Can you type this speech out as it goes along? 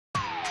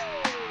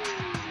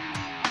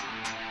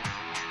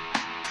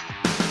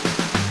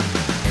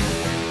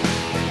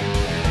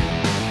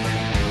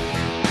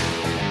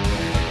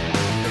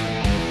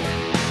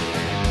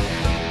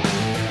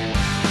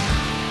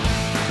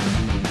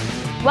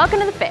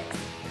Welcome to The Fix.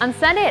 On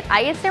Sunday at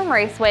ISM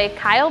Raceway,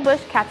 Kyle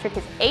Busch captured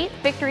his 8th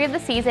victory of the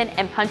season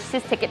and punched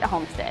his ticket to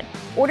Homestead.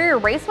 Order your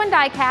Race Win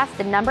diecast,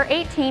 the number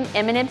 18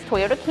 M&M's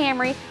Toyota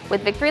Camry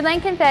with Victory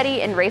Lane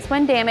confetti and Race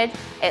Win damage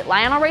at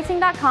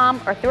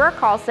LionelRacing.com or through our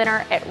call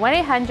center at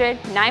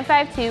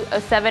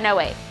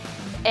 1-800-952-0708.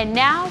 And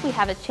now we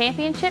have a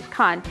championship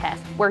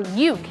contest where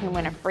you can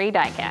win a free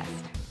diecast.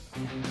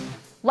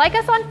 Like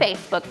us on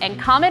Facebook and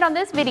comment on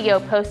this video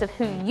post of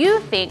who you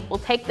think will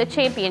take the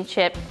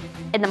championship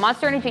in the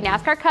Monster Energy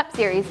NASCAR Cup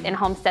Series in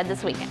Homestead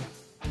this weekend.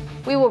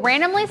 We will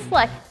randomly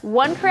select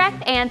one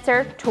correct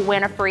answer to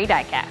win a free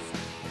diecast.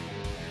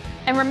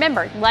 And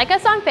remember, like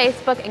us on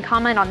Facebook and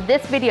comment on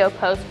this video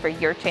post for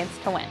your chance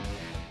to win.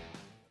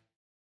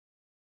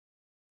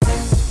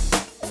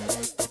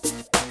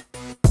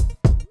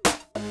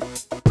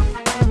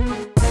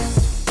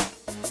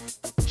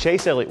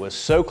 Chase Elliott was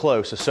so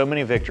close to so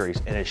many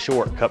victories in his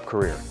short Cup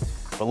career.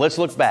 But let's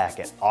look back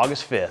at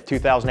August 5th,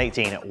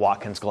 2018 at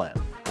Watkins Glen,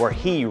 where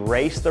he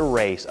raced the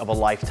race of a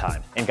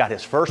lifetime and got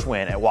his first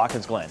win at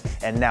Watkins Glen.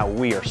 And now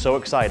we are so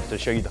excited to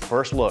show you the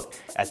first look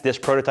at this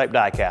prototype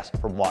diecast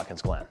from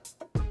Watkins Glen.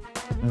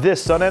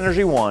 This Sun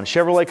Energy One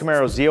Chevrolet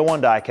Camaro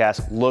Z01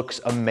 diecast looks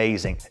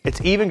amazing.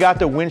 It's even got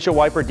the windshield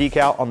wiper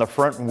decal on the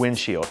front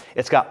windshield.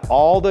 It's got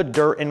all the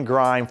dirt and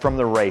grime from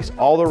the race,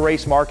 all the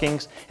race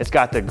markings. It's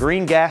got the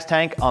green gas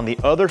tank on the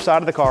other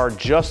side of the car,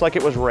 just like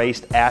it was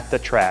raced at the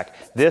track.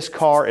 This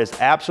car is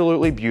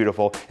absolutely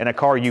beautiful and a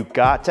car you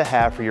got to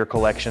have for your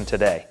collection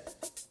today.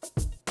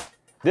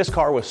 This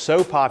car was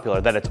so popular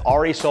that it's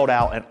already sold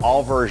out in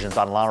all versions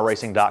on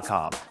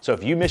LionelRacing.com. So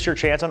if you missed your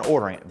chance on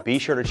ordering it, be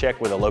sure to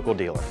check with a local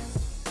dealer.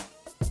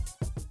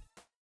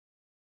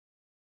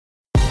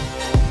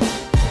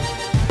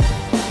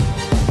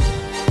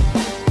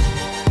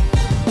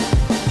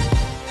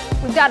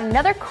 We've got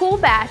another cool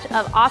batch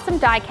of awesome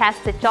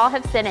diecasts that y'all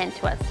have sent in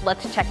to us.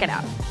 Let's check it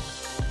out.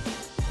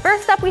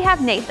 First up, we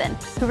have Nathan,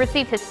 who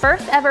received his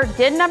first ever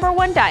DIN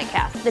 #1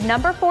 diecast, the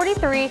number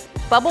 43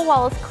 Bubba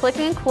Wallace Click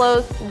and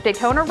Close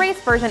Daytona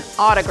Race version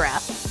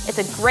autograph. It's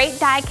a great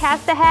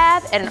diecast to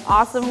have and an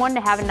awesome one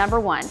to have a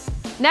 #1.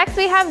 Next,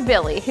 we have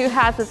Billy, who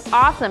has this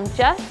awesome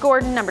Jeff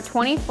Gordon number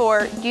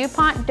 24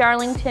 DuPont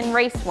Darlington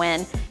race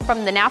win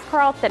from the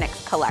NASCAR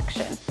Authentics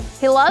collection.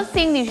 He loves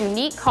seeing these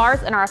unique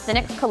cars in our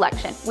Authentics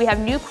collection. We have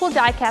new cool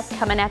diecasts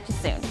coming at you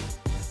soon.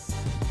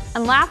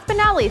 And last but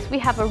not least, we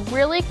have a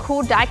really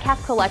cool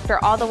diecast collector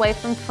all the way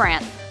from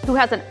France who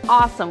has an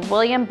awesome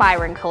William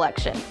Byron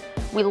collection.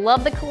 We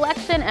love the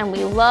collection and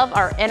we love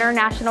our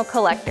international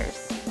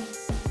collectors.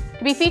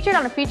 To be featured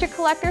on a Feature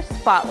Collector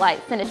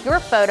Spotlight, send us your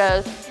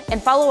photos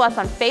and follow us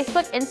on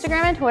Facebook,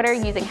 Instagram, and Twitter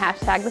using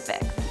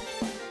 #TheFix.